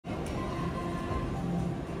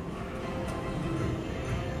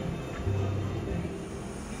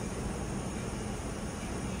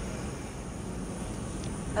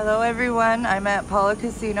Hello everyone, I'm at Paula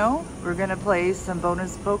Casino. We're gonna play some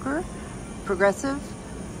bonus poker, progressive.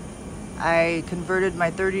 I converted my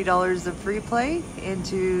 $30 of free play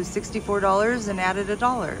into $64 and added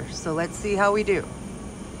 $1. So let's see how we do.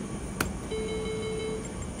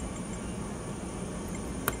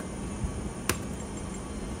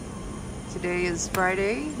 Today is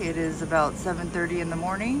Friday. It is about 7:30 in the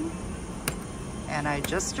morning and I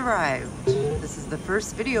just arrived. This is the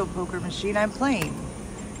first video poker machine I'm playing.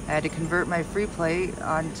 I had to convert my free play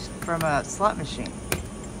from a slot machine.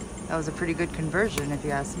 That was a pretty good conversion if you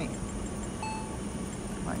ask me.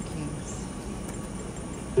 Come on, kings.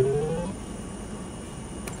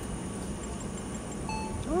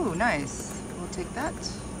 Oh, nice. We'll take that.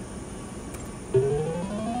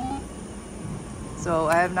 So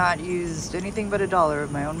I have not used anything but $1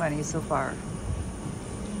 of my own money so far.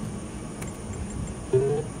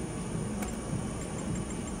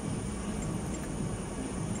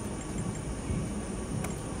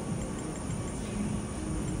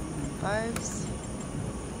 Fives.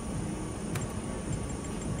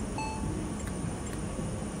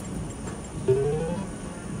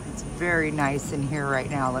 It's very nice in here right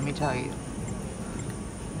now, let me tell you.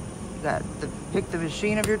 Pick the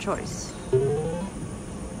machine of your choice. I'm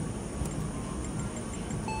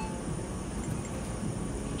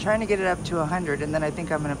trying to get it up to 100, and then I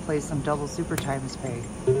think I'm going to play some double super times pay.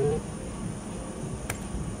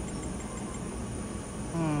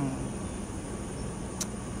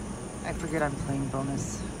 I forget I'm playing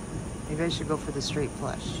bonus. Maybe I should go for the straight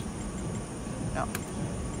flush. No.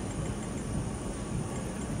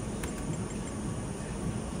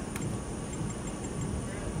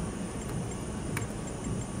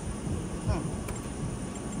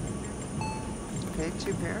 Okay,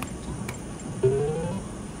 2 pair.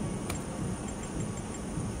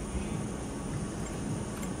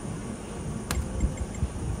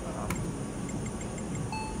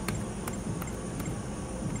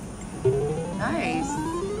 Nice.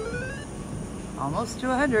 Almost to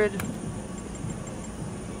 100. 3,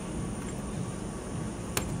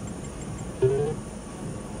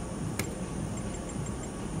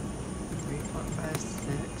 4, 5,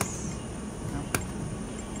 6. Nope.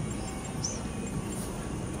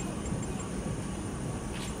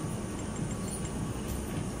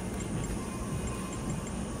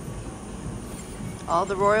 All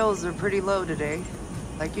the royals are pretty low today,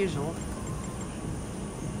 like usual.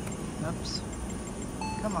 Oops.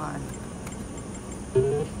 Come on. I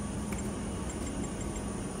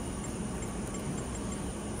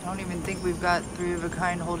don't even think we've got 3 of a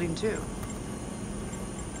kind holding 2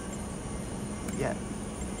 yet.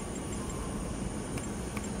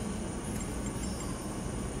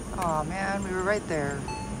 Oh man, we were right there.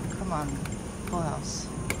 Come on, full house.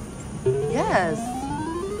 Yes!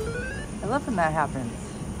 I love when that happens.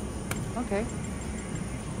 Okay.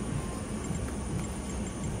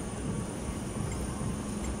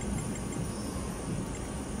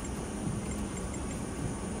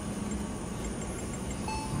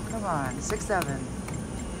 Come on, 6, 7.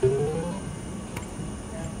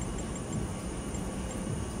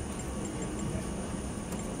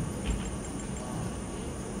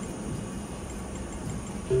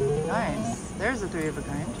 Nice. There's a 3 of a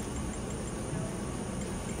kind.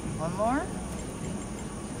 One more?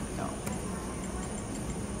 No.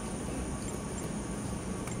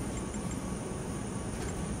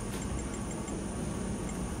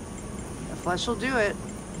 A flush will do it.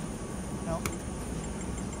 Nope.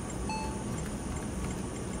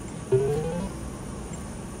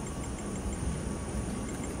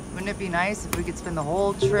 Wouldn't it be nice if we could spend the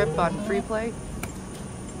whole trip on free play?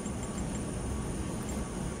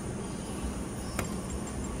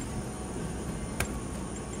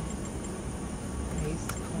 Ace,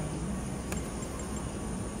 queen.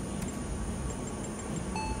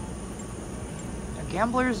 A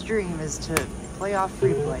gambler's dream is to play off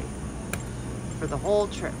free play for the whole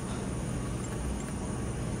trip.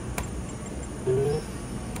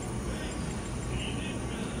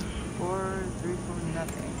 4, 3, 4,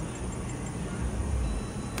 nothing.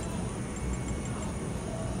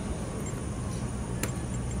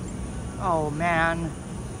 Oh man.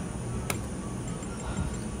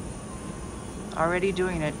 Already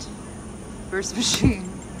doing it. First machine.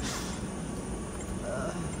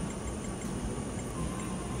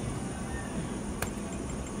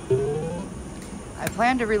 I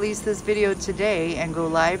plan to release this video today and go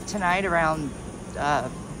live tonight around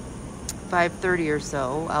 5:30 or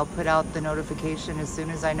so. I'll put out the notification as soon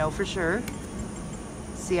as I know for sure.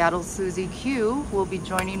 Seattle Susie Q will be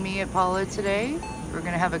joining me at Paula today. We're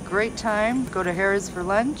gonna have a great time. Go to Harrah's for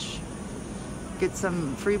lunch. Get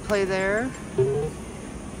some free play there.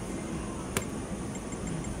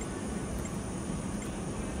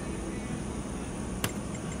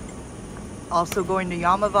 Also going to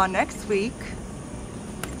Yamava next week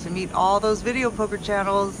to meet all those video poker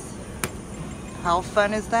channels. How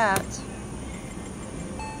fun is that?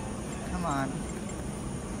 Come on.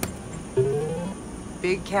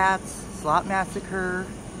 Big Cats, Slot Massacre,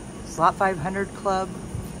 Slot 500 Club,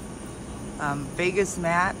 Vegas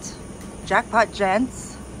Matt, Jackpot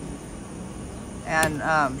Gents, and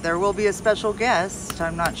there will be a special guest.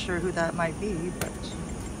 I'm not sure who that might be, but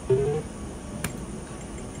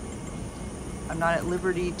I'm not at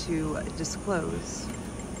liberty to disclose.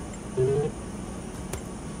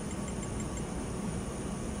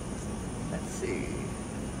 Let's see.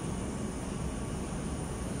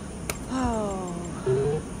 Oh.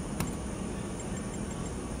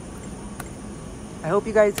 I hope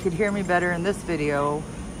you guys could hear me better in this video.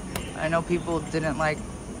 I know people didn't like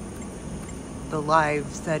the live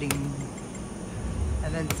setting.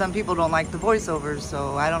 And then some people don't like the voiceovers,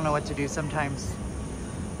 so I don't know what to do sometimes.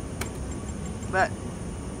 But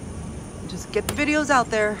just get the videos out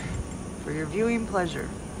there for your viewing pleasure.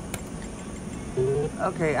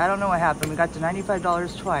 Okay, I don't know what happened. We got to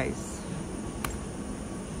 $95 twice.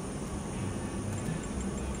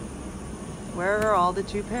 Where are all the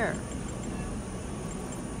 2 pair?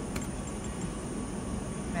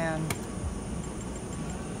 Man.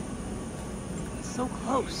 So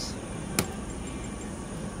close.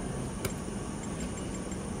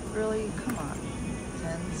 Really? Come on.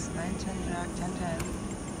 10s, 9, 10, jack, 10,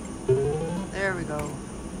 10. There we go.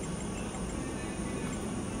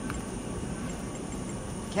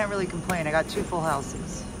 Can't really complain. I got 2 full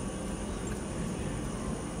houses.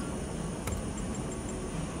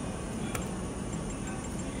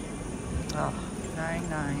 Oh, 9,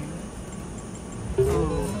 9.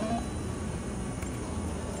 Ooh.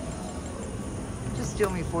 Just deal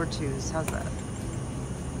me 4 2s. How's that?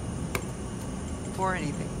 4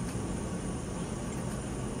 anything.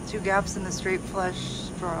 2 gaps in the straight flush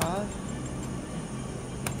draw.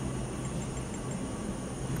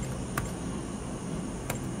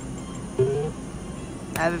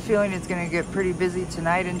 I have a feeling it's going to get pretty busy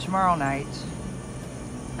tonight and tomorrow night.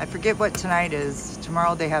 I forget what tonight is.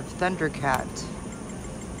 Tomorrow they have Thundercat.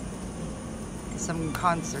 Some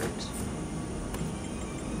concert.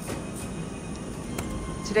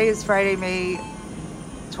 Today is Friday, May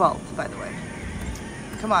 12th, by the way.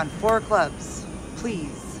 Come on, 4 clubs,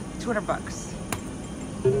 please. 200 bucks.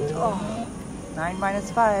 Oh, 9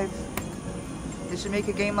 minus 5. They should make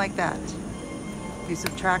a game like that. You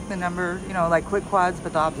subtract the number, you know, like quick quads,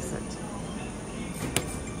 but the opposite.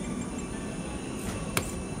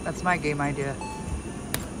 That's my game idea.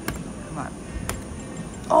 Come on.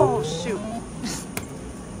 Oh, shoot.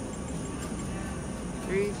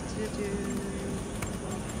 3 to 2.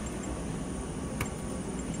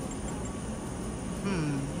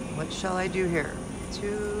 What shall I do here?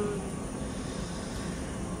 2.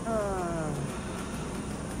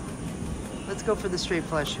 Let's go for the straight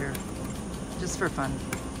flush here. Just for fun.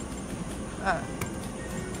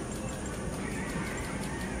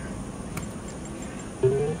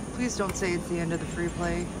 Please don't say it's the end of the free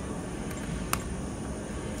play.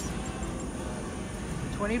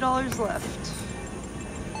 $20 left.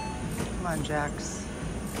 Come on, jacks.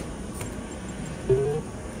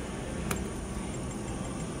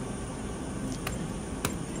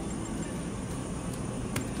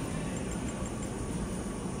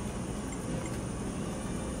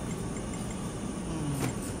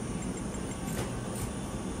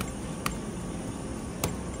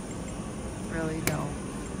 Really? No.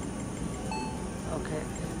 Okay.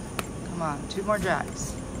 Come on. 2 more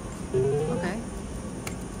jacks. Okay.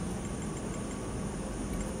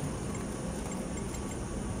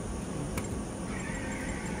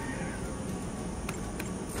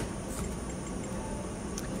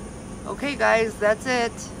 Okay guys, that's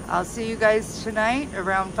it. I'll see you guys tonight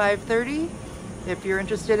around 5:30 if you're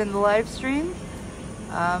interested in the live stream.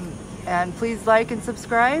 And please like and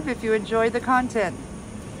subscribe if you enjoy the content.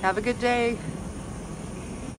 Have a good day.